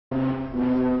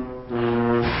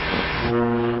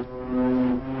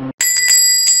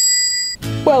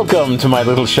Welcome to my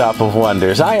little shop of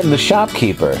wonders. I am the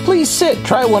shopkeeper. Please sit,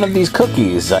 try one of these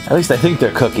cookies. At least I think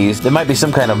they're cookies. They might be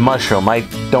some kind of mushroom. I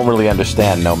don't really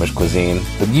understand Gnomish cuisine.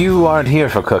 But you aren't here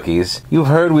for cookies. You've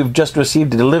heard we've just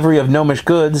received a delivery of Gnomish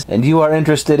goods, and you are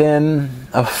interested in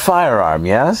a firearm,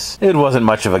 yes? It wasn't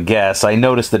much of a guess. I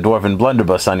noticed the dwarven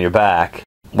blunderbuss on your back.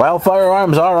 While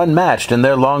firearms are unmatched in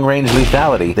their long-range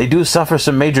lethality, they do suffer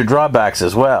some major drawbacks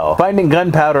as well. Finding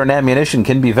gunpowder and ammunition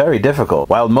can be very difficult.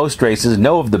 While most races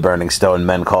know of the burning stone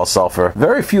men call sulfur,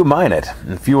 very few mine it,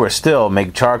 and fewer still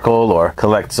make charcoal or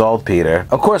collect saltpeter.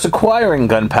 Of course, acquiring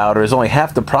gunpowder is only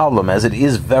half the problem, as it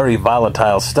is very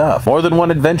volatile stuff. More than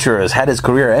one adventurer has had his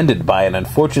career ended by an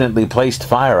unfortunately placed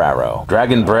fire arrow.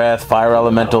 Dragon breath, fire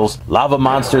elementals, lava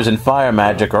monsters, and fire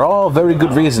magic are all very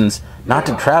good reasons not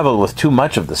to travel with too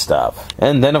much of the stuff.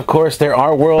 And then, of course, there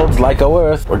are worlds like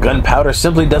Earth where gunpowder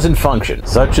simply doesn't function,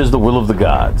 such as the will of the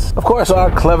gods. Of course,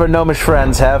 our clever gnomish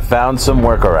friends have found some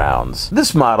workarounds.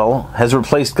 This model has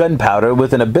replaced gunpowder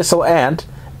with an abyssal ant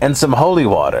and some holy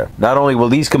water. Not only will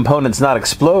these components not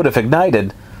explode if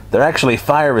ignited, they're actually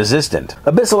fire resistant.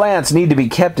 Abyssal ants need to be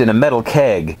kept in a metal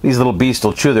keg. These little beasts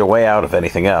will chew their way out if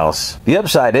anything else. The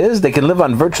upside is they can live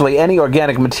on virtually any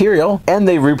organic material, and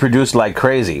they reproduce like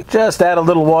crazy. Just add a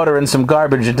little water and some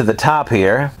garbage into the top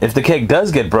here. If the keg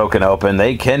does get broken open,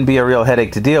 they can be a real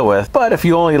headache to deal with, but if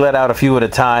you only let out a few at a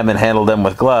time and handle them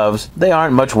with gloves, they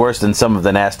aren't much worse than some of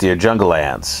the nastier jungle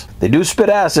ants. They do spit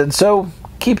acid, so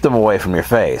keep them away from your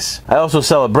face. I also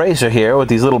sell a bracer here with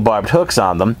these little barbed hooks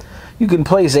on them. You can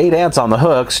place 8 ants on the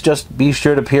hooks, just be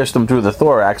sure to pierce them through the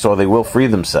thorax or they will free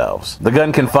themselves. The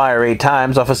gun can fire 8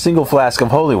 times off a single flask of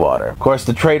holy water. Of course,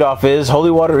 the trade-off is holy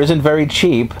water isn't very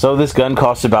cheap, so this gun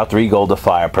costs about 3 gold to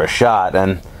fire per shot,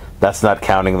 and that's not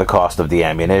counting the cost of the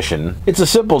ammunition. It's a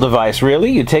simple device, really.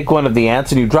 You take one of the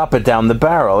ants and you drop it down the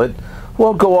barrel. It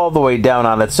won't go all the way down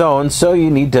on its own, so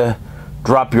you need to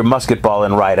drop your musket ball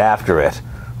in right after it.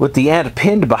 With the ant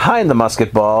pinned behind the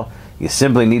musket ball, you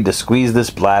simply need to squeeze this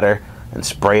bladder and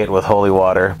spray it with holy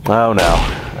water. Oh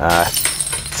no.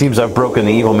 Seems I've broken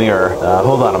the evil mirror.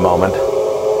 Hold on a moment.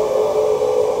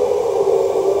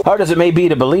 Hard as it may be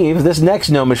to believe, this next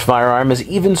gnomish firearm is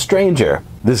even stranger.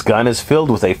 This gun is filled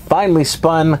with a finely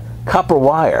spun copper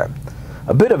wire.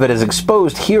 A bit of it is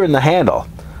exposed here in the handle.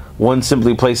 One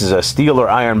simply places a steel or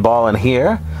iron ball in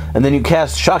here, and then you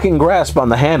cast Shocking Grasp on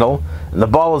the handle, and the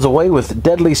ball is away with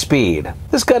deadly speed.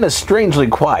 This gun is strangely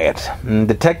quiet.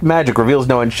 Detect magic reveals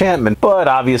no enchantment, but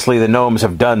obviously the gnomes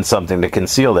have done something to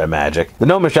conceal their magic. The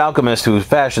gnomish alchemist who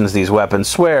fashions these weapons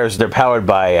swears they're powered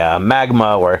by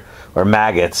magma or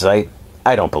maggots. I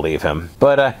don't believe him.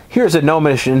 But here's a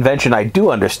gnomish invention I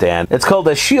do understand. It's called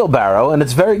a shield barrow, and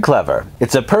it's very clever.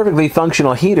 It's a perfectly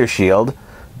functional heater shield,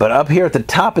 but up here at the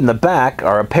top and the back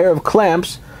are a pair of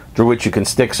clamps through which you can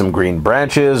stick some green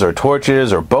branches or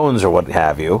torches or bones or what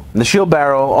have you. And the shield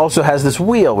barrow also has this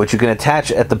wheel which you can attach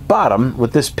at the bottom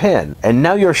with this pin. And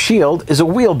now your shield is a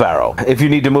wheelbarrow. If you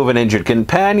need to move an injured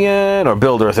companion, or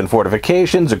build earthen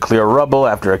fortifications, or clear rubble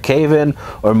after a cave-in,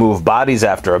 or move bodies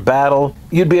after a battle,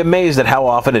 you'd be amazed at how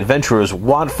often adventurers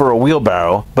want for a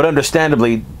wheelbarrow, but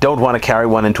understandably don't want to carry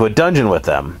one into a dungeon with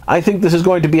them. I think this is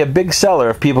going to be a big seller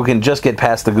if people can just get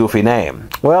past the goofy name.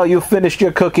 Well, you've finished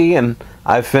your cookie, and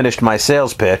I've finished my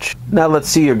sales pitch. Now let's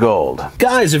see your gold.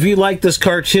 Guys, if you like this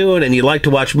cartoon and you'd like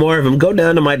to watch more of them, go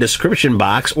down to my description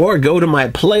box or go to my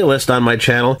playlist on my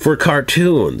channel for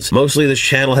cartoons. Mostly this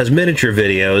channel has miniature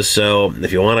videos, so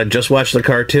if you want to just watch the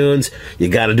cartoons, you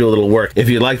got to do a little work. If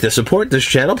you'd like to support this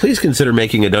channel, please consider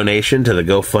making a donation to the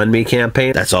GoFundMe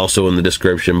campaign. That's also in the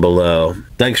description below.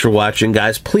 Thanks for watching,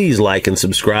 guys. Please like and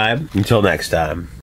subscribe. Until next time.